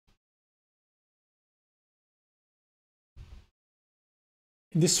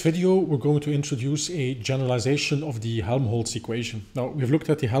In this video, we're going to introduce a generalization of the Helmholtz equation. Now, we've looked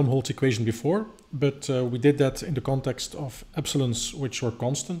at the Helmholtz equation before, but we did that in the context of epsilons which were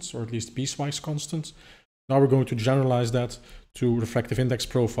constants, or at least piecewise constants. Now we're going to generalize that to refractive index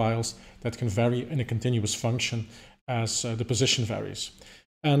profiles that can vary in a continuous function as the position varies.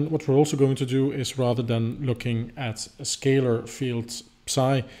 And what we're also going to do is, rather than looking at a scalar field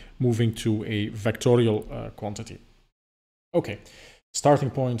psi, moving to a vectorial quantity. Okay. Starting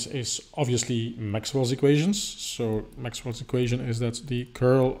point is obviously Maxwell's equations. So Maxwell's equation is that the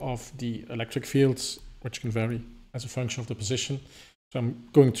curl of the electric fields, which can vary as a function of the position. So I'm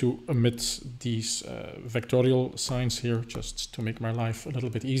going to omit these vectorial signs here just to make my life a little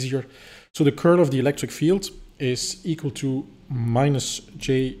bit easier. So the curl of the electric field is equal to minus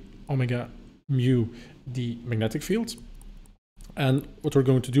j omega mu the magnetic field. And what we're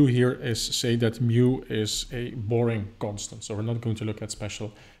going to do here is say that mu is a boring constant. So we're not going to look at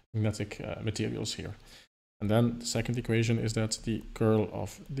special magnetic materials here. And then the second equation is that the curl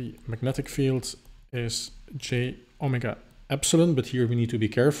of the magnetic field is j omega epsilon, but here we need to be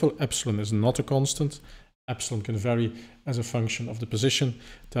careful. Epsilon is not a constant. Epsilon can vary as a function of the position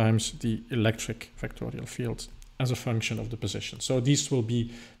times the electric vectorial field as a function of the position. So these will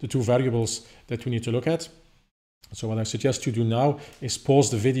be the two variables that we need to look at. So what I suggest you do now is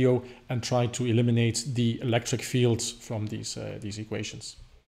pause the video and try to eliminate the electric fields from these equations.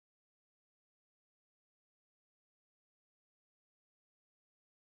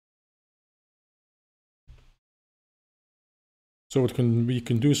 So what we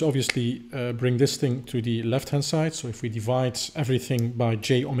can do is obviously bring this thing to the left-hand side. So if we divide everything by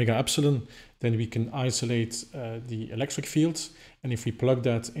j omega epsilon, then we can isolate the electric fields. And if we plug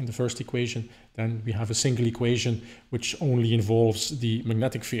that in the first equation, then we have a single equation which only involves the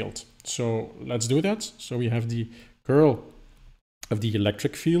magnetic field. So let's do that. So we have the curl of the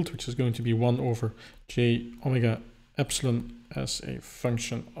electric field, which is going to be 1 over j omega epsilon as a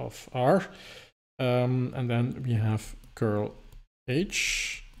function of r. And then we have curl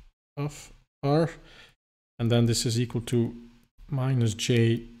h of r. And then this is equal to minus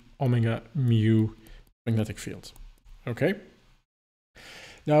j omega mu magnetic field. Okay.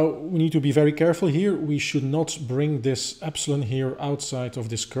 Now, we need to be very careful here. We should not bring this epsilon here outside of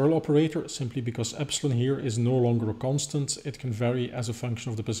this curl operator, simply because epsilon here is no longer a constant. It can vary as a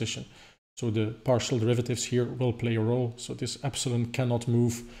function of the position. So the partial derivatives here will play a role. So this epsilon cannot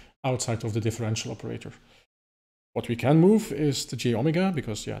move outside of the differential operator. What we can move is the j omega,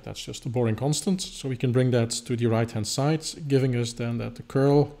 because yeah, that's just a boring constant. So we can bring that to the right-hand side, giving us then that the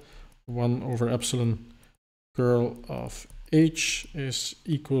curl 1 over epsilon curl of h is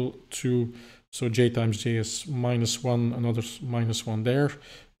equal to, so j times j is minus 1, another minus 1 there.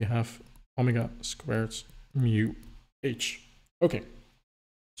 We have omega squared mu h. Okay,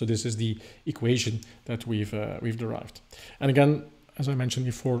 so this is the equation that we've derived. And again, as I mentioned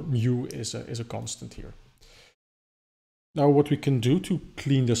before, mu is a constant here. Now what we can do to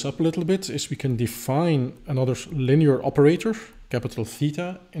clean this up a little bit is we can define another linear operator, capital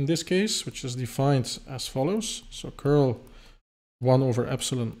theta in this case, which is defined as follows. So curl 1 over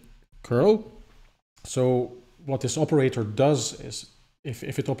epsilon curl. So what this operator does is,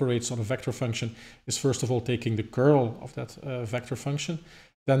 if it operates on a vector function, is first of all taking the curl of that vector function,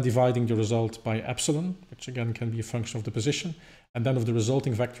 then dividing the result by epsilon, which again can be a function of the position, and then of the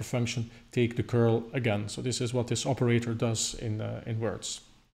resulting vector function, take the curl again. So this is what this operator does in words.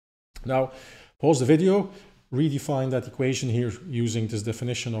 Now, pause the video, redefine that equation here using this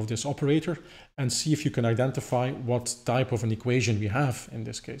definition of this operator, and see if you can identify what type of an equation we have in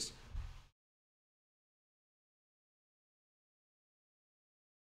this case.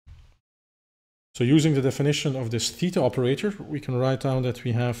 So using the definition of this theta operator, we can write down that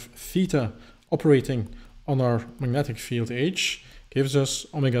we have theta operating on our magnetic field h gives us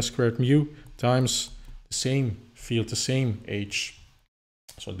omega squared mu times the same field, the same h.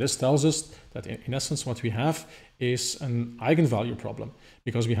 So this tells us that in essence what we have is an eigenvalue problem,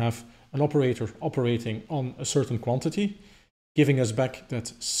 because we have an operator operating on a certain quantity, giving us back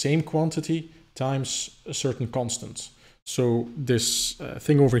that same quantity times a certain constant. So this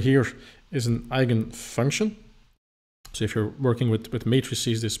thing over here is an eigenfunction. So if you're working with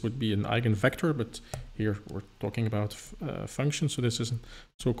matrices, this would be an eigenvector, but here we're talking about functions. So this is a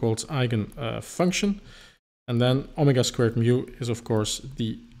so-called eigenfunction. And then omega squared mu is, of course,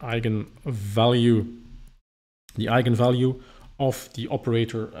 the eigenvalue of the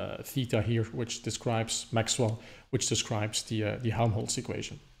operator theta here, which describes Maxwell, which describes the Helmholtz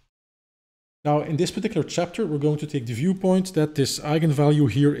equation. Now, in this particular chapter, we're going to take the viewpoint that this eigenvalue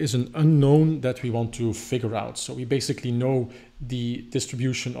here is an unknown that we want to figure out. So we basically know the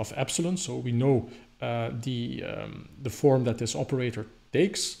distribution of epsilon. So we know the form that this operator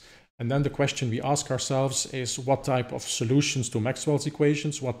takes. And then the question we ask ourselves is what type of solutions to Maxwell's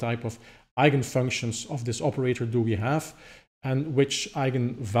equations, what type of eigenfunctions of this operator do we have, and which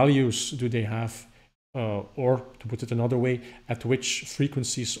eigenvalues do they have? Or to put it another way, at which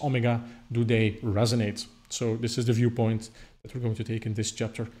frequencies omega do they resonate? So this is the viewpoint that we're going to take in this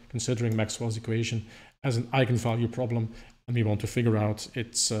chapter, considering Maxwell's equation as an eigenvalue problem, and we want to figure out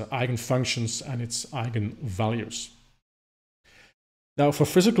its eigenfunctions and its eigenvalues. Now, for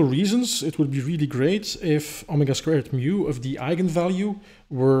physical reasons, it would be really great if omega squared mu of the eigenvalue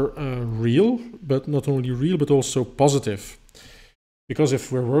were real, but not only real, but also positive. Because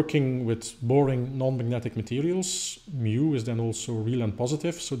if we're working with boring non-magnetic materials, mu is then also real and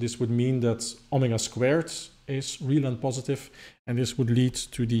positive. So this would mean that omega squared is real and positive, and this would lead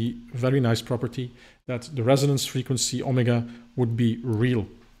to the very nice property that the resonance frequency omega would be real,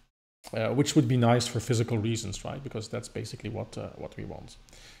 which would be nice for physical reasons, right? Because that's basically what we want.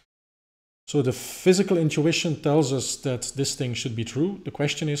 So the physical intuition tells us that this thing should be true. The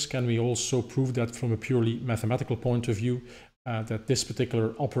question is, can we also prove that from a purely mathematical point of view? That this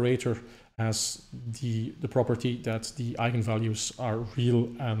particular operator has the property that the eigenvalues are real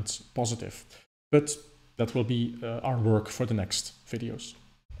and positive. But that will be our work for the next videos.